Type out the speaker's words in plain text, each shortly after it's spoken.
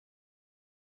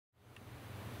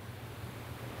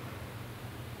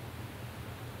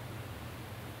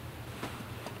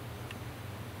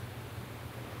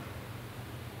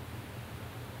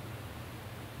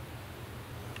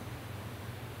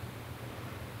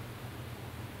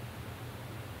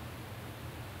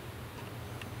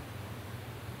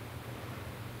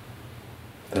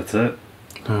That's it.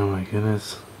 Oh my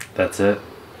goodness. That's it.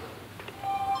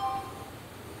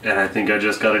 And I think I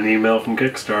just got an email from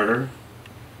Kickstarter.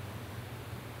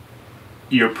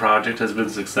 Your project has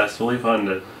been successfully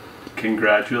funded.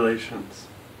 Congratulations.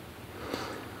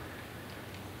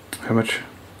 How much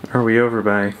are we over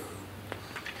by?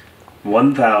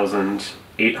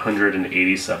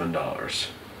 $1,887.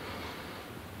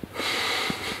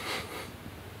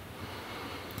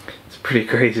 It's pretty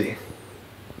crazy.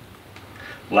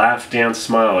 Laugh, dance,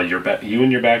 smile. You and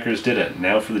your backers did it.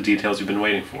 Now for the details you've been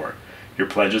waiting for. Your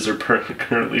pledges are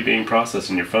currently being processed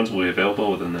and your funds will be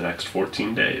available within the next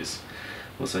 14 days.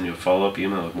 We'll send you a follow-up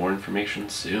email with more information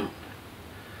soon.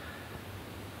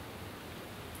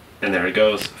 And there it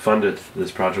goes. Funded.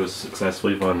 This project was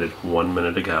successfully funded 1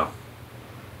 minute ago.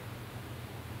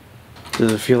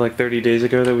 Does it feel like 30 days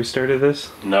ago that we started this?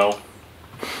 No.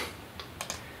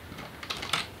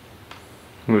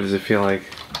 What does it feel like?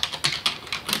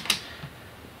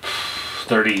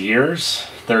 30 years?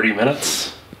 30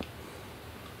 minutes?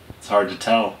 It's hard to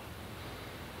tell.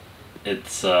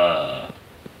 It's, this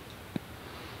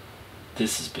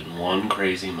has been one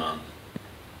crazy month.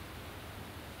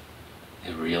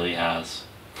 It really has.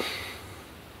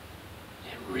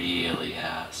 It really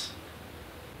has.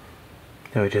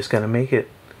 No, we just gotta make it.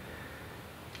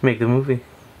 Make the movie.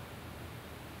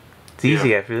 It's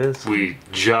easy after this. We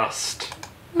just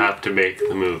have to make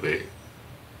the movie.